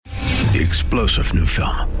The explosive new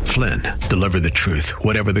film, Flynn, deliver the truth,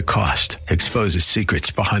 whatever the cost, exposes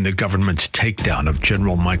secrets behind the government's takedown of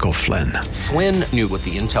General Michael Flynn. Flynn knew what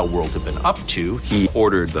the intel world had been up to. He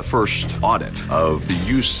ordered the first audit of the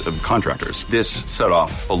use of contractors. This set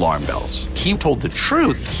off alarm bells. He told the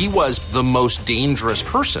truth. He was the most dangerous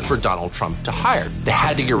person for Donald Trump to hire. They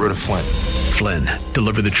had to get rid of Flynn. Flynn,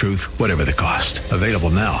 deliver the truth, whatever the cost. Available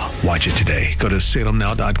now. Watch it today. Go to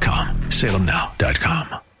salemnow.com.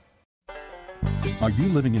 salemnow.com. Are you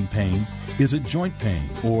living in pain? Is it joint pain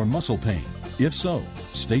or muscle pain? If so,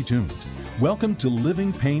 stay tuned. Welcome to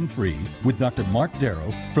Living Pain Free with Dr. Mark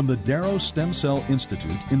Darrow from the Darrow Stem Cell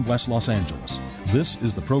Institute in West Los Angeles. This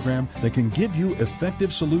is the program that can give you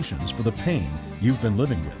effective solutions for the pain you've been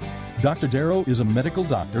living with. Dr. Darrow is a medical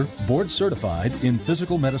doctor, board certified in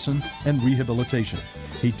physical medicine and rehabilitation.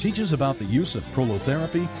 He teaches about the use of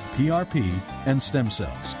prolotherapy, PRP, and stem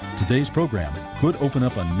cells. Today's program could open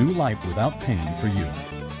up a new life without pain for you.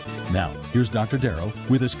 Now, here's Dr. Darrow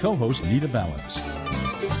with his co-host, Nita Valens.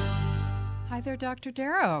 Hi there, Dr.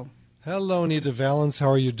 Darrow. Hello, Nita Valens.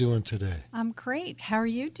 How are you doing today? I'm great. How are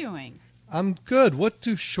you doing? I'm good. What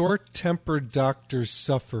do short-tempered doctors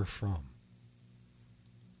suffer from?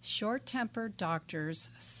 Short-tempered doctors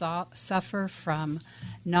suffer from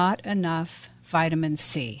not enough vitamin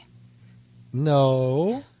C.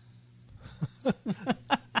 No.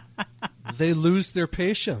 They lose their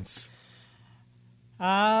patience.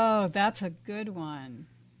 Oh, that's a good one.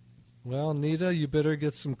 Well, Nita, you better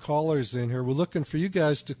get some callers in here. We're looking for you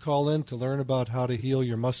guys to call in to learn about how to heal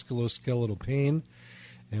your musculoskeletal pain.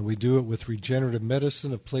 And we do it with regenerative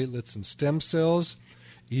medicine of platelets and stem cells.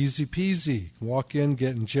 Easy peasy. Walk in,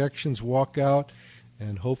 get injections, walk out,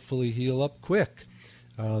 and hopefully heal up quick.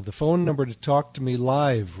 The phone number to talk to me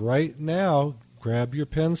live right now, grab your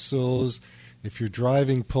pencils. If you're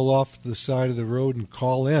driving, pull off to the side of the road and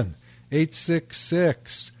call in.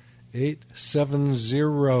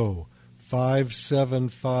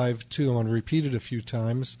 866-870-5752. I want to repeat it a few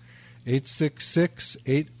times.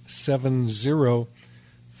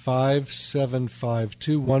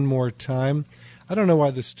 866-870-5752. One more time. I don't know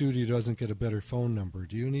why the studio doesn't get a better phone number.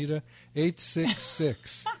 Do you, Nita?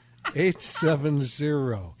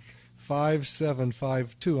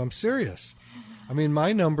 866-870-5752. I'm serious. I mean,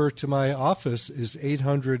 my number to my office is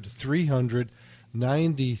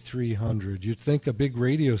 800-300-9300. You'd think a big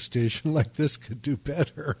radio station like this could do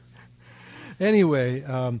better. Anyway,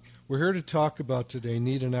 we're here to talk about today.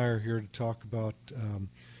 Nita and I are here to talk about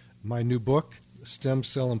my new book, Stem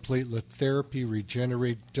Cell and Platelet Therapy,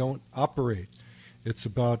 Regenerate, Don't Operate. It's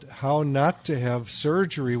about how not to have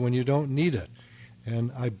surgery when you don't need it.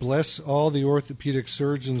 And I bless all the orthopedic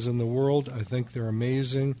surgeons in the world. I think they're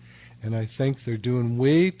amazing, and I think they're doing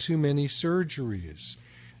way too many surgeries.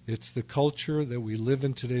 It's the culture that we live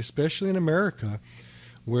in today, especially in America,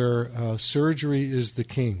 where surgery is the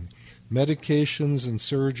king. Medications and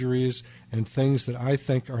surgeries and things that I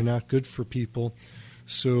think are not good for people.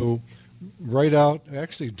 So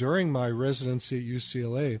actually during my residency at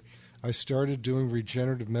UCLA, I started doing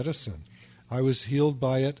regenerative medicine. I was healed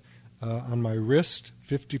by it on my wrist,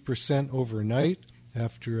 50% overnight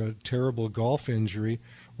after a terrible golf injury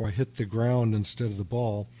where I hit the ground instead of the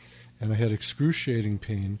ball, and I had excruciating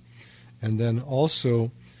pain. And then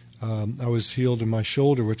also I was healed in my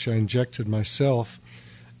shoulder, which I injected myself,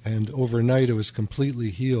 and overnight it was completely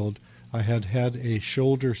healed. I had a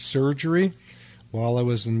shoulder surgery while I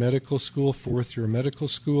was in medical school, fourth year medical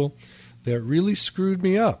school, that really screwed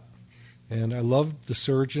me up. And I loved the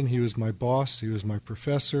surgeon. He was my boss. He was my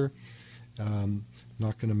professor.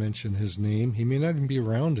 Not going to mention his name. He may not even be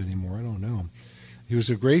around anymore. I don't know. He was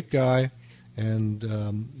a great guy, and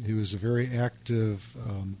he was a very active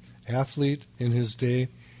athlete in his day,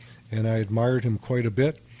 and I admired him quite a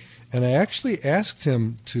bit. And I actually asked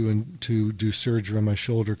him to do surgery on my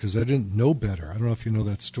shoulder because I didn't know better. I don't know if you know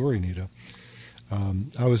that story, Nita.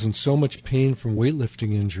 I was in so much pain from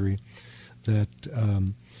weightlifting injury that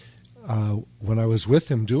when I was with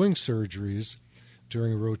him doing surgeries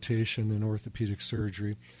during a rotation in orthopedic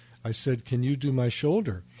surgery, I said, "Can you do my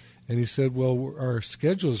shoulder?" And he said, "Well, our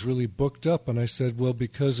schedule is really booked up." And I said, "Well,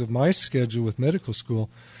 because of my schedule with medical school,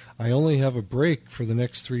 I only have a break for the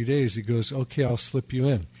next 3 days." He goes, "Okay, I'll slip you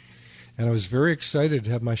in." And I was very excited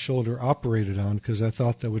to have my shoulder operated on because I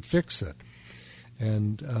thought that would fix it.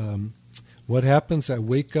 And what happens, I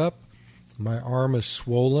wake up, my arm is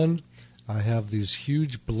swollen. I have these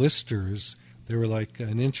huge blisters. They were like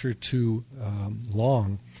an inch or two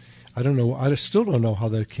long. I don't know. I still don't know how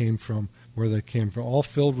that came from, where that came from, all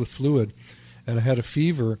filled with fluid. And I had a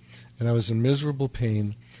fever, and I was in miserable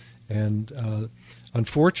pain. And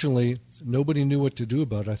unfortunately, nobody knew what to do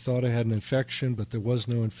about it. I thought I had an infection, but there was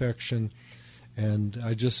no infection. And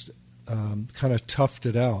I just kind of toughed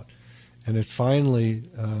it out. And it finally,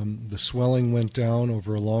 the swelling went down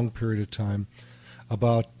over a long period of time.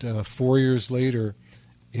 About 4 years later,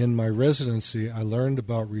 in my residency, I learned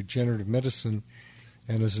about regenerative medicine.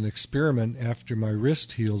 And as an experiment, after my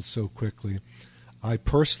wrist healed so quickly, I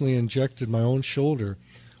personally injected my own shoulder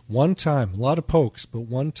one time, a lot of pokes, but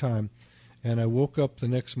one time. And I woke up the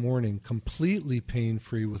next morning completely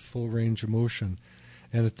pain-free with full range of motion.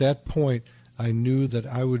 And at that point, I knew that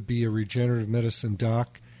I would be a regenerative medicine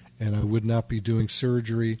doc and I would not be doing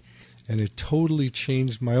surgery. And it totally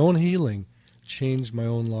changed my own healing, changed my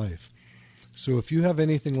own life. So if you have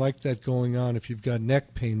anything like that going on, if you've got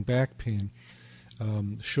neck pain, back pain,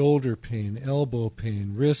 shoulder pain, elbow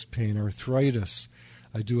pain, wrist pain, arthritis,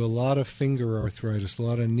 I do a lot of finger arthritis, a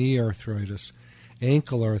lot of knee arthritis,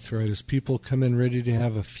 ankle arthritis. People come in ready to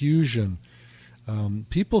have a fusion.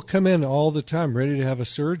 People come in all the time ready to have a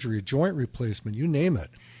surgery, a joint replacement, you name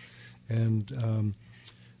it. And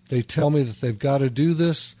they tell me that they've got to do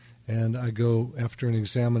this, and I go, after an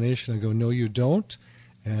examination, I go, no, you don't.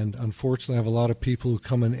 And unfortunately, I have a lot of people who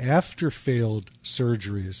come in after failed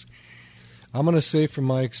surgeries. I'm going to say from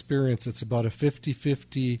my experience, it's about a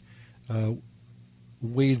 50-50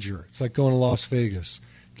 wager. It's like going to Las Vegas.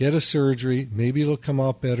 Get a surgery, maybe it'll come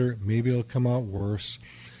out better, maybe it'll come out worse.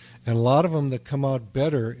 And a lot of them that come out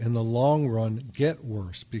better in the long run get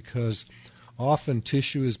worse because often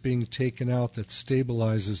tissue is being taken out that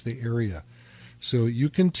stabilizes the area. So you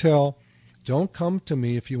can tell, don't come to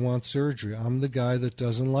me if you want surgery. I'm the guy that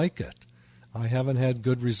doesn't like it. I haven't had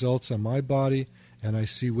good results on my body, and I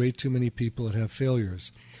see way too many people that have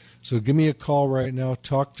failures. So give me a call right now.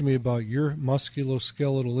 Talk to me about your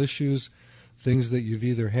musculoskeletal issues, things that you've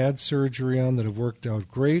either had surgery on that have worked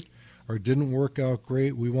out great or didn't work out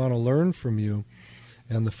great. We want to learn from you.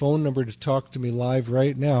 And the phone number to talk to me live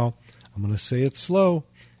right now, I'm going to say it slow,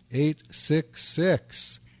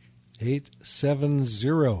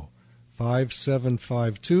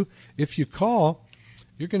 866-870-5752. If you call,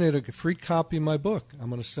 you're going to get a free copy of my book. I'm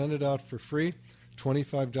going to send it out for free.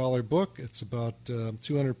 $25 book. It's about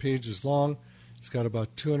 200 pages long. It's got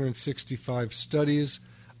about 265 studies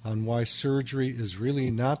on why surgery is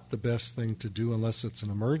really not the best thing to do unless it's an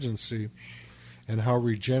emergency, and how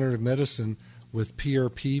regenerative medicine with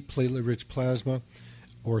PRP, platelet-rich plasma,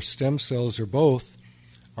 or stem cells, or both,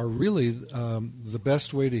 are really the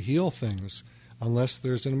best way to heal things unless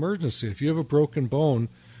there's an emergency. If you have a broken bone,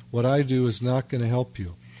 what I do is not going to help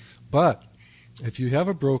you. But if you have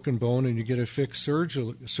a broken bone and you get it fixed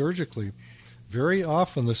surgically, very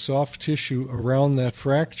often the soft tissue around that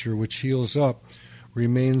fracture, which heals up,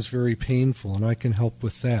 remains very painful, and I can help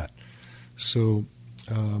with that. So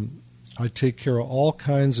I take care of all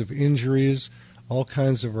kinds of injuries, all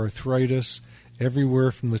kinds of arthritis,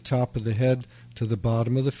 everywhere from the top of the head to the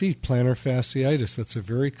bottom of the feet. Plantar fasciitis, that's a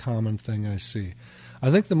very common thing I see. I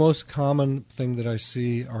think the most common thing that I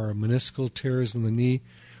see are meniscal tears in the knee,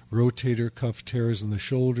 rotator cuff tears in the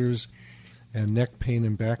shoulders, and neck pain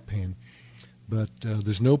and back pain. But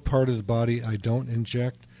there's no part of the body I don't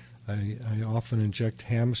inject. I often inject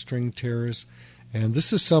hamstring tears, and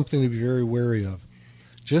this is something to be very wary of.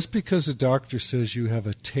 Just because a doctor says you have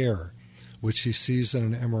a tear, which he sees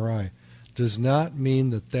on an MRI, does not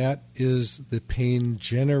mean that that is the pain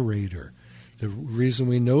generator. The reason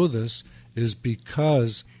we know this is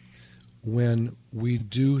because when we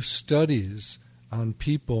do studies on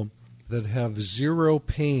people that have zero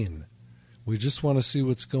pain, we just want to see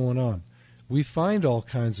what's going on. We find all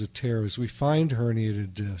kinds of tears. We find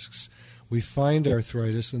herniated discs. We find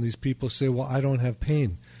arthritis, and these people say, well, I don't have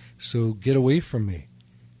pain, so get away from me.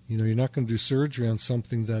 You know, you're not going to do surgery on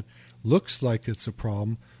something that looks like it's a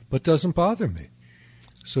problem but doesn't bother me.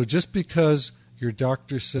 So just because your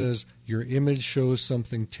doctor says your image shows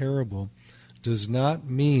something terrible does not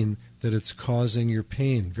mean that it's causing your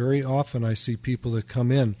pain. Very often I see people that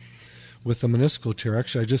come in with a meniscal tear.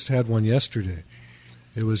 Actually, I just had one yesterday.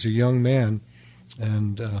 It was a young man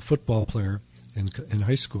and a football player in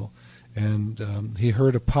high school, and he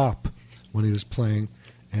heard a pop when he was playing,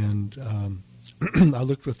 and I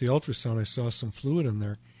looked with the ultrasound. I saw some fluid in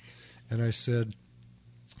there, and I said,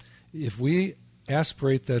 if we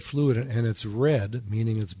aspirate that fluid and it's red,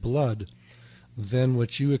 meaning it's blood, then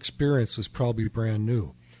what you experienced was probably brand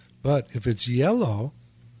new. But if it's yellow,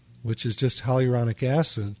 which is just hyaluronic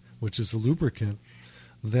acid, which is a lubricant,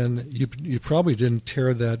 then you probably didn't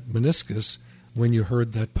tear that meniscus when you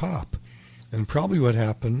heard that pop. And probably what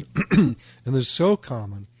happened, and this is so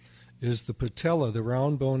common, is the patella, the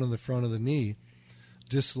round bone in the front of the knee,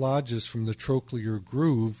 dislodges from the trochlear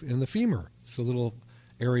groove in the femur. It's a little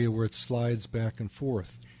area where it slides back and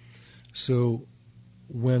forth. So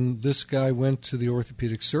when this guy went to the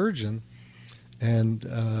orthopedic surgeon and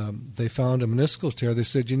they found a meniscal tear, they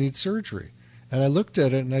said, you need surgery. And I looked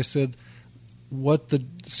at it and I said, what the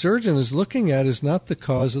surgeon is looking at is not the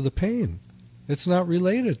cause of the pain. It's not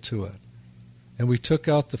related to it. And we took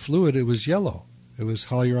out the fluid. It was yellow. It was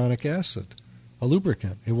hyaluronic acid, a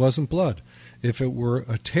lubricant. It wasn't blood. If it were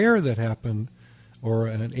a tear that happened, or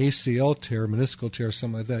an ACL tear, meniscal tear,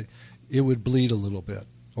 something like that, it would bleed a little bit,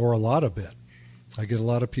 or a lot of bit. I get a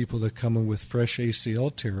lot of people that come in with fresh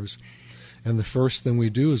ACL tears, and the first thing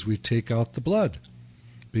we do is we take out the blood,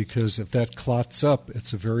 because if that clots up,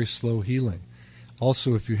 it's a very slow healing.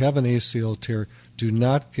 Also, if you have an ACL tear, do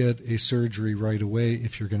not get a surgery right away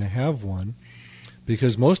if you're going to have one,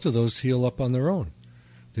 because most of those heal up on their own.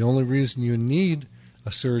 The only reason you need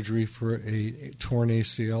a surgery for a torn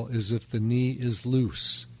ACL is if the knee is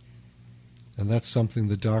loose. And that's something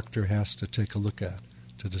the doctor has to take a look at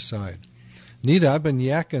to decide. Nita, I've been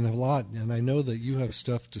yakking a lot, and I know that you have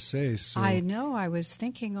stuff to say. So. I know. I was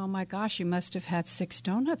thinking, oh, my gosh, you must have had 6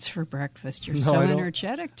 donuts for breakfast. You're so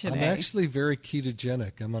energetic today. I'm actually very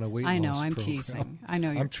ketogenic. I'm on a weight loss program. I know. I'm teasing. I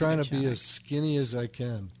know you're I'm trying ketogenic. to be as skinny as I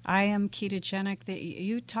can. I am ketogenic.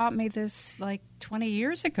 You taught me this like 20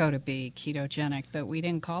 years ago to be ketogenic, but we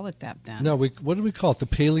didn't call it that then. No, what did we call it? The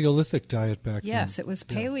Paleolithic diet back then. Yes, it was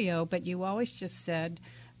paleo, but you always just said,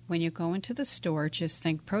 when you go into the store, just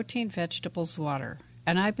think protein, vegetables, water.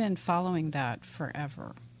 And I've been following that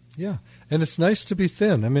forever. Yeah, and it's nice to be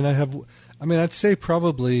thin. I'd say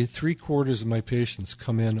probably 3/4 of my patients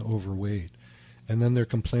come in overweight, and then they're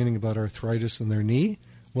complaining about arthritis in their knee.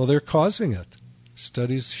 Well, they're causing it.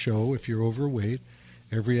 Studies show if you're overweight,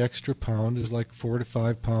 every extra pound is like 4 to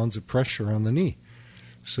 5 pounds of pressure on the knee.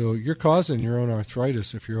 So you're causing your own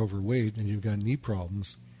arthritis if you're overweight and you've got knee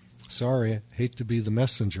problems. Sorry, I hate to be the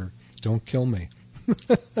messenger. Don't kill me.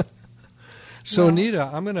 So, well, Nita,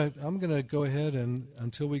 I'm gonna go ahead and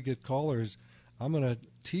until we get callers, I'm gonna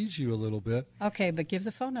tease you a little bit. Okay, but give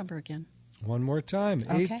the phone number again. One more time: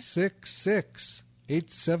 okay.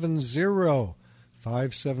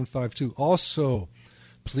 866-870-5752. Also,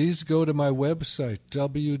 please go to my website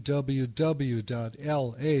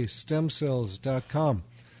www.lastemcells.com.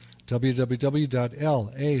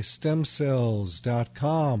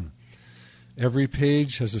 www.lastemcells.com. Every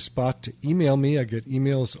page has a spot to email me. I get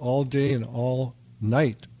emails all day and all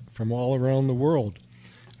night from all around the world,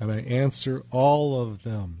 and I answer all of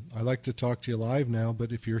them. I like to talk to you live now,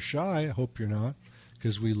 but if you're shy, I hope you're not,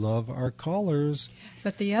 because we love our callers.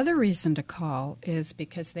 But the other reason to call is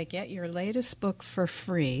because they get your latest book for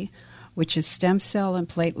free, which is Stem Cell and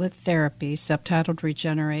Platelet Therapy, subtitled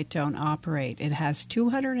Regenerate, Don't Operate. It has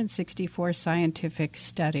 264 scientific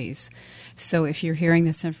studies. So if you're hearing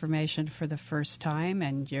this information for the first time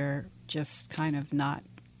and you're just kind of not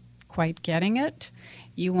quite getting it,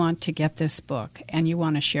 you want to get this book and you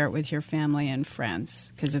want to share it with your family and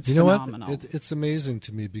friends because it's phenomenal. What? It's amazing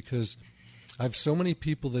to me because I have so many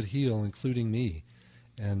people that heal, including me.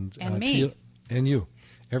 And me. And you.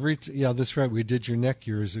 Yeah, that's right. We did your neck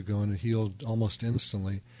years ago, and it healed almost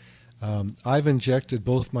instantly. I've injected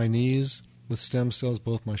both my knees with stem cells,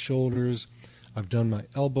 both my shoulders. I've done my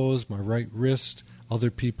elbows, my right wrist. Other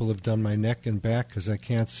people have done my neck and back because I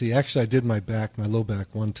can't see. Actually, I did my low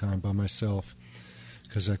back one time by myself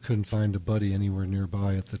because I couldn't find a buddy anywhere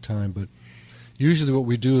nearby at the time. But usually what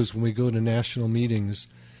we do is when we go to national meetings,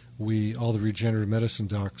 all the regenerative medicine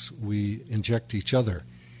docs, we inject each other.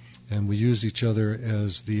 And we use each other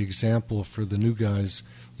as the example for the new guys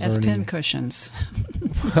as learning. pin cushions.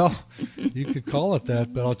 Well, you could call it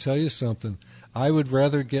that, but I'll tell you something. I would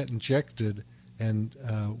rather get injected and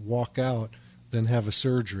walk out than have a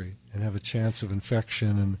surgery and have a chance of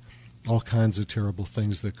infection and all kinds of terrible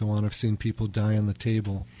things that go on. I've seen people die on the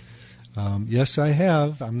table. Yes, I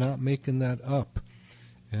have. I'm not making that up.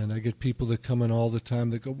 And I get people that come in all the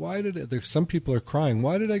time that go, some people are crying,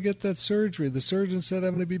 why did I get that surgery? The surgeon said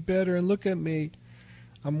I'm going to be better, and look at me.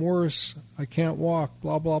 I'm worse. I can't walk,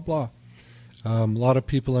 blah, blah, blah. A lot of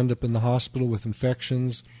people end up in the hospital with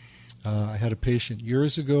infections. I had a patient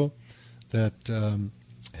years ago that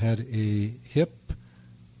had a hip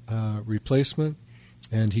replacement,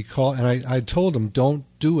 and he called, and I told him, don't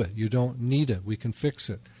do it. You don't need it. We can fix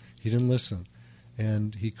it. He didn't listen.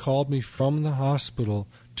 And he called me from the hospital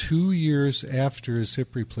 2 years after his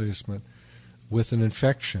hip replacement with an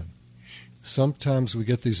infection. Sometimes we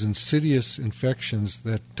get these insidious infections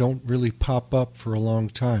that don't really pop up for a long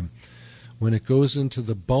time. When it goes into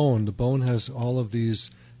the bone has all of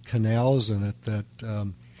these canals in it that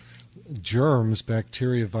germs,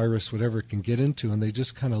 bacteria, virus, whatever it can get into, and they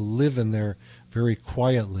just kind of live in there very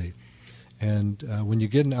quietly. And when you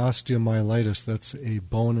get an osteomyelitis, that's a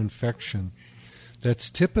bone infection. That's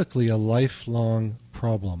typically a lifelong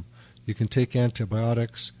problem. You can take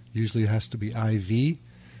antibiotics, usually it has to be IV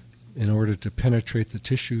in order to penetrate the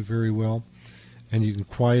tissue very well. And you can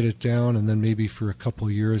quiet it down, and then maybe for a couple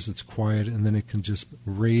of years it's quiet, and then it can just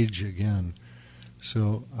rage again.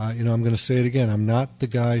 So, I'm going to say it again. I'm not the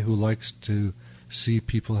guy who likes to see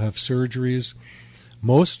people have surgeries.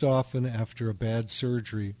 Most often after a bad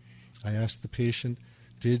surgery, I ask the patient,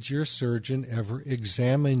 did your surgeon ever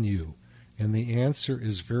examine you? And the answer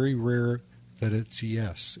is very rare that it's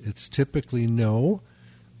yes. It's typically no.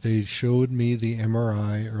 They showed me the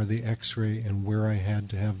MRI or the X-ray and where I had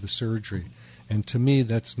to have the surgery. And to me,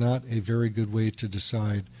 that's not a very good way to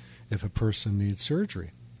decide if a person needs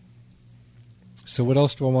surgery. So what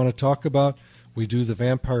else do I want to talk about? We do the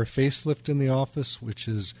vampire facelift in the office, which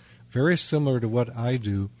is very similar to what I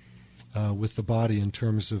do with the body in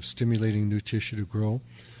terms of stimulating new tissue to grow.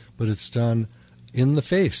 But it's done in the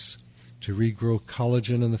face to regrow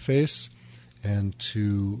collagen in the face and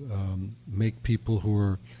to make people who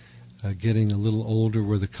are getting a little older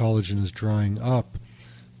where the collagen is drying up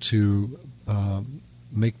to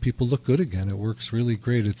make people look good again. It works really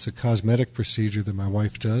great. It's a cosmetic procedure that my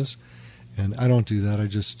wife does, and I don't do that. I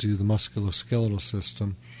just do the musculoskeletal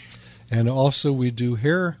system. And also we do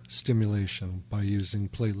hair stimulation by using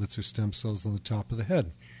platelets or stem cells on the top of the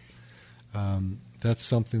head. That's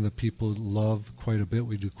something that people love quite a bit.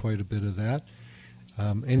 We do quite a bit of that.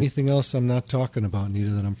 Anything else I'm not talking about,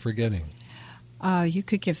 Nita, that I'm forgetting? You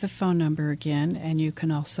could give the phone number again, and you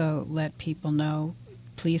can also let people know,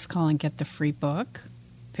 please call and get the free book.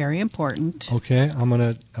 Very important. Okay, I'm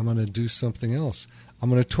gonna do something else. I'm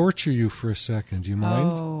going to torture you for a second. Do you mind?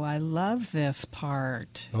 Oh, I love this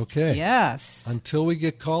part. Okay. Yes. Until we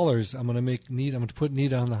get callers, I'm going to put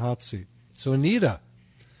Nita on the hot seat. So, Nita,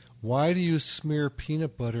 why do you smear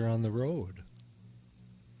peanut butter on the road?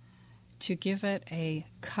 To give it a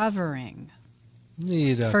covering.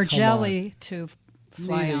 Nita, for come jelly on. To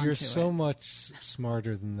fly Nita, onto you're it. so much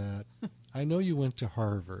smarter than that. I know you went to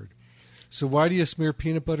Harvard. So why do you smear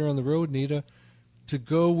peanut butter on the road, Nita? To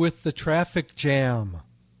go with the traffic jam.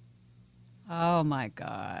 Oh, my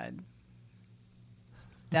God.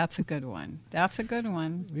 That's a good one. That's a good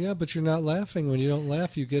one. Yeah, but you're not laughing. When you don't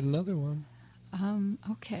laugh, you get another one.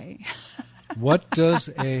 Okay. What does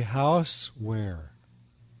a house wear?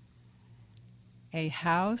 A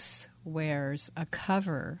house wears a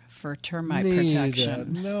cover for termite Nita,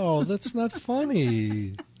 protection. no, that's not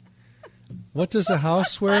funny. What does a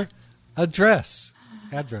house wear? A dress.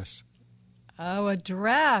 Address. Oh, a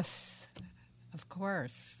dress. Of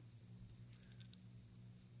course.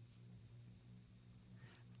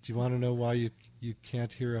 Do you want to know why you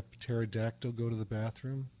can't hear a pterodactyl go to the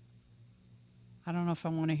bathroom? I don't know if I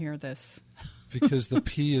want to hear this. Because the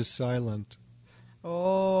P is silent.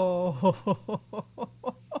 Oh.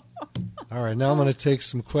 All right, now I'm going to take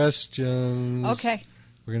some questions. Okay.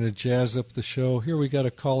 We're going to jazz up the show. Here we got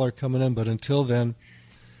a caller coming in, but until then...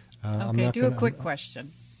 I'm not do a quick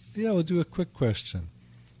question. Yeah, we'll do a quick question.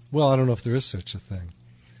 Well, I don't know if there is such a thing,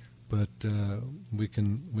 but we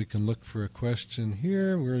can look for a question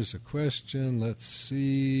here. Where is a question? Let's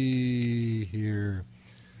see here.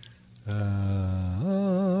 Come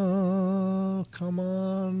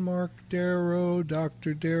on, Mark Darrow,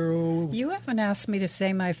 Dr. Darrow. You haven't asked me to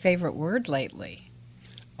say my favorite word lately.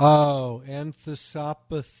 Oh,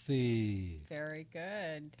 enthesopathy. Very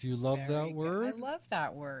good. Do you love that word? I love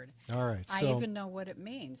that word. All right. I So, even know what it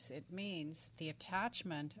means. It means the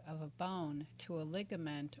attachment of a bone to a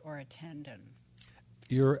ligament or a tendon.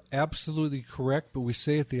 you're absolutely correct, but we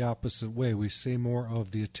say it the opposite way. We say more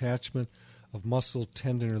of the attachment of muscle,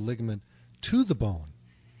 tendon, or ligament to the bone.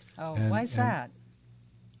 Oh, why is that?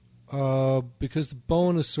 Because the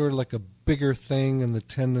bone is sort of like a bigger thing and the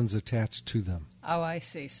tendon's attached to them. Oh, I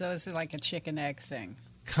see. So it's like a chicken egg thing.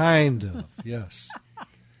 Kind of, yes.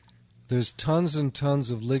 There's tons and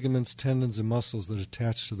tons of ligaments, tendons, and muscles that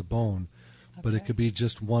attach to the bone, but it could be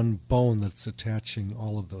just one bone that's attaching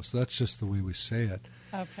all of those. So that's just the way we say it.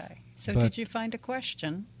 Okay. So But- did you find a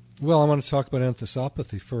question? Well, I want to talk about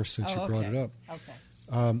enthesopathy first since you brought okay. it up.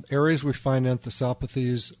 Okay. Areas we find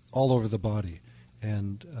enthesopathies all over the body.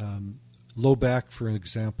 And low back, for an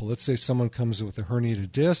example. Let's say someone comes with a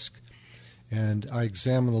herniated disc, and I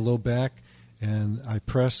examine the low back, and I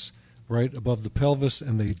press right above the pelvis,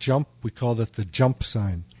 and they jump. We call that the jump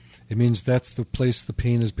sign. It means that's the place the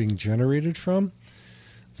pain is being generated from.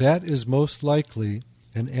 That is most likely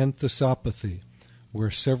an enthesopathy,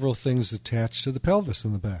 where several things attach to the pelvis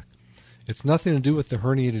in the back. It's nothing to do with the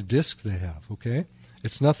herniated disc they have, okay?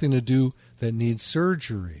 It's nothing to do that needs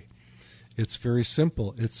surgery. It's very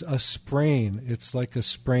simple. It's a sprain. It's like a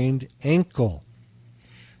sprained ankle.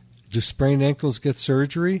 Do sprained ankles get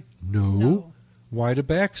surgery? No. Why do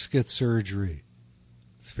backs get surgery?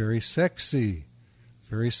 It's very sexy.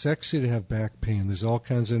 Very sexy to have back pain. There's all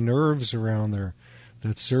kinds of nerves around there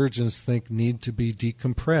that surgeons think need to be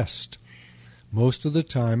decompressed. Most of the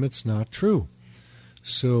time, it's not true.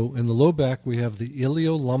 So in the low back, we have the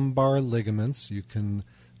iliolumbar ligaments. You can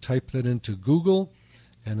type that into Google,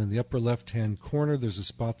 and in the upper left-hand corner, there's a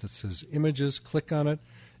spot that says Images. Click on it,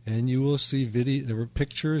 and you will see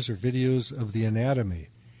pictures or videos of the anatomy.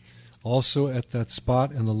 Also at that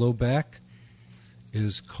spot in the low back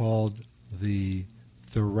is called the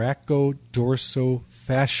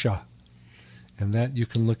thoracodorsofascia, and that you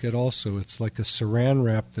can look at also. It's like a saran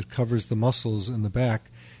wrap that covers the muscles in the back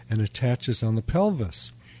and attaches on the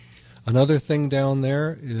pelvis. Another thing down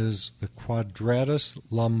there is the quadratus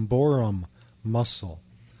lumborum muscle.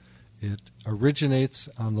 It originates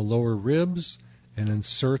on the lower ribs and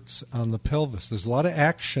inserts on the pelvis. There's a lot of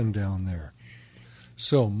action down there.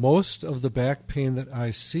 So most of the back pain that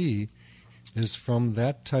I see is from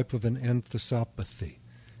that type of an enthesopathy.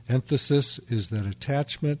 Enthesis is that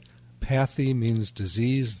attachment. Pathy means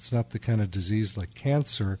disease. It's not the kind of disease like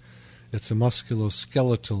cancer. It's a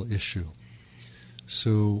musculoskeletal issue.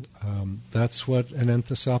 So that's what an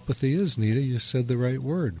enthesopathy is, Nita. You said the right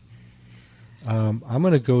word. I'm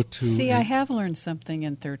going to go to... See, I have learned something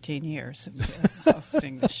in 13 years of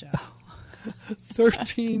hosting the show.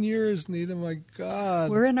 13 years, Nita, my God.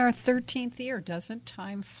 We're in our 13th year. Doesn't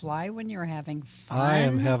time fly when you're having fun? I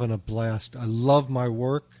am having a blast. I love my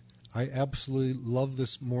work. I absolutely love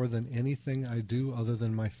this more than anything I do other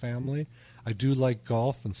than my family. I do like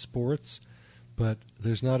golf and sports, but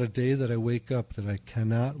there's not a day that I wake up that I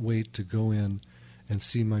cannot wait to go in and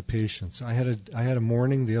see my patients. I had a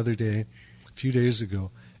morning the other day, a few days ago.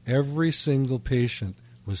 Every single patient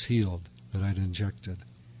was healed that I'd injected.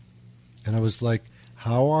 And I was like,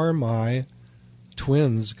 how are my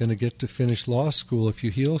twins going to get to finish law school if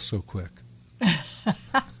you heal so quick?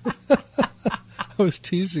 I was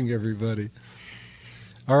teasing everybody.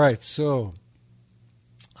 All right, so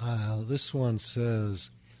this one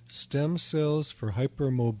says, stem cells for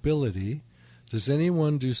hypermobility. Does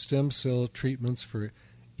anyone do stem cell treatments for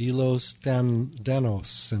Ehlers-Danlos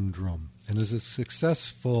syndrome? And is it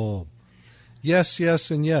successful? Yes,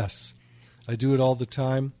 yes, and yes. I do it all the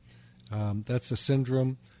time. That's a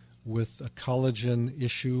syndrome with a collagen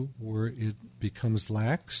issue where it becomes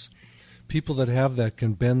lax. People that have that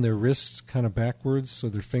can bend their wrists kind of backwards so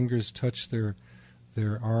their fingers touch their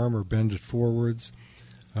arm or bend it forwards.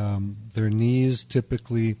 Their knees,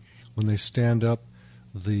 typically, when they stand up,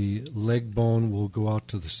 the leg bone will go out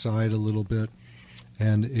to the side a little bit.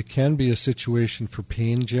 And it can be a situation for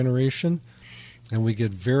pain generation. And we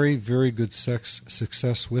get very, very good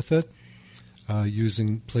success with it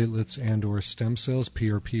using platelets and or stem cells,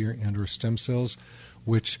 PRP and or stem cells,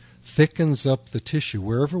 which thickens up the tissue.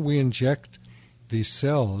 Wherever we inject these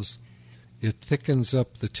cells, it thickens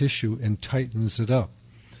up the tissue and tightens it up.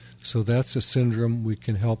 So that's a syndrome we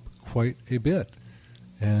can help quite a bit.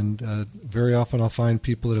 And very often I'll find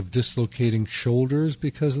people that have dislocating shoulders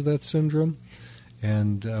because of that syndrome,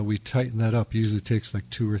 and we tighten that up. Usually takes like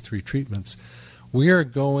 2 or 3 treatments. We are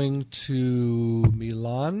going to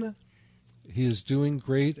Milan. He is doing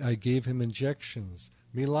great. I gave him injections.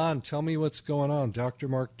 Milan, tell me what's going on. Dr.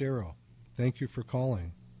 Mark Darrow, thank you for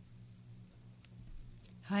calling.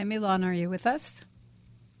 Hi, Milan. Are you with us?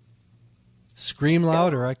 Scream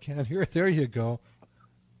louder. I can't hear it. There you go.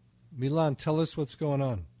 Milan, tell us what's going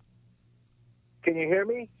on. Can you hear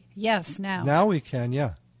me? Yes, now. Now we can,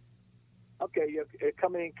 yeah. Okay, you're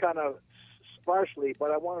coming in kind of sparsely,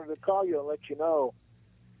 but I wanted to call you and let you know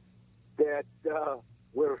that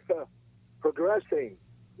we're progressing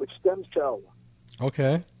with stem cell.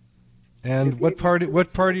 Okay. And what part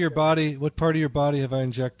of your body have I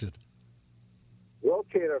injected?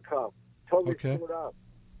 Rotator cuff. Totally Okay. screwed up.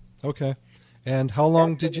 Okay. And how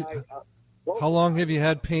long how long have you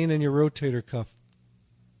had pain in your rotator cuff?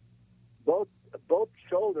 Both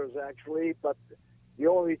shoulders, actually, but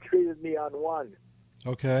you only treated me on one.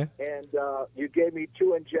 Okay. And you gave me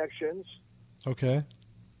 2 injections. Okay.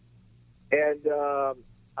 And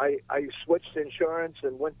I switched insurance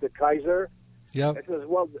and went to Kaiser. Yep. I says,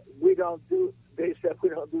 well, they said we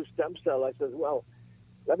don't do stem cell. I says, well,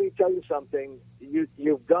 let me tell you something.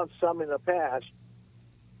 You've done some in the past,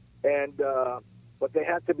 and but they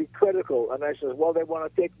had to be critical. And I says, well, they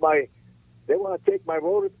want to take my They want to take my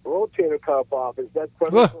rotator cuff off. Is that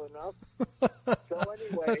criminal enough? So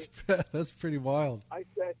anyway, that's pretty wild. I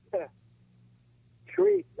said,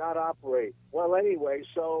 treat, not operate. Well, anyway,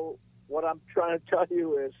 so what I'm trying to tell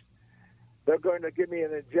you is they're going to give me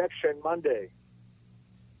an injection Monday.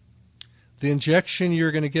 The injection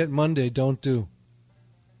you're going to get Monday, don't do.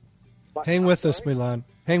 Hang with us, Milan.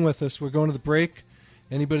 Hang with us. We're going to the break.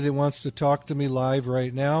 Anybody that wants to talk to me live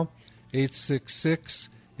right now,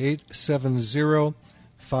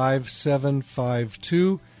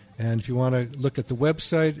 866-870-5752. And if you want to look at the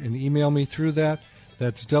website and email me through that,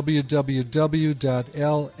 that's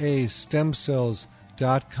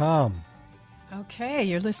www.lastemcells.com. Okay,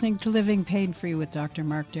 you're listening to Living Pain-Free with Dr.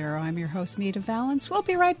 Mark Darrow. I'm your host, Nita Valens. We'll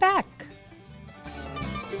be right back.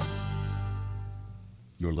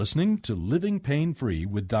 You're listening to Living Pain-Free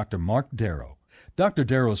with Dr. Mark Darrow. Dr.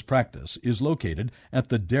 Darrow's practice is located at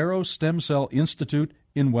the Darrow Stem Cell Institute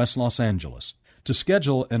in West Los Angeles. To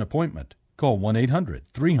schedule an appointment, call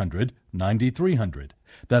 1-800-300-9300.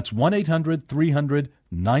 That's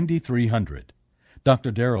 1-800-300-9300.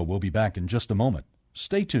 Dr. Darrow will be back in just a moment.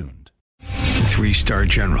 Stay tuned. 3-star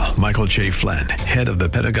General Michael J. Flynn, head of the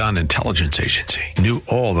Pentagon Intelligence Agency, knew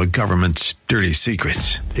all the government's dirty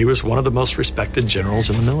secrets. He was one of the most respected generals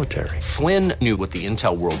in the military. Flynn knew what the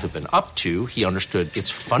intel world had been up to. He understood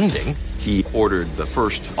its funding. He ordered the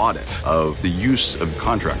first audit of the use of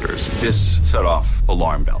contractors. This set off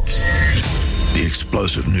alarm bells. The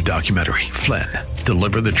explosive new documentary, Flynn,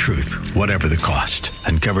 Deliver the Truth, Whatever the Cost,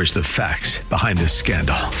 uncovers the facts behind this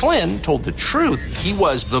scandal. Flynn told the truth. He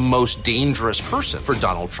was the most dangerous person for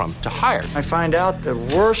Donald Trump to hire. I find out the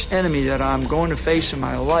worst enemy that I'm going to face in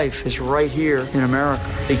my life is right here in America.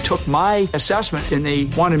 They took my assessment and they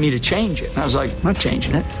wanted me to change it. And I was like, I'm not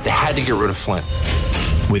changing it. They had to get rid of Flynn.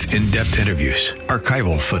 With in-depth interviews,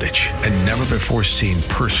 archival footage, and never-before-seen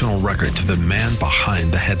personal records of the man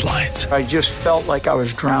behind the headlines. I just felt like I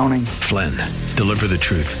was drowning. Flynn, Deliver the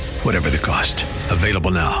Truth, Whatever the Cost.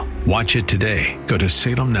 Available now. Watch it today. Go to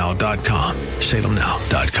salemnow.com.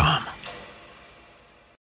 salemnow.com.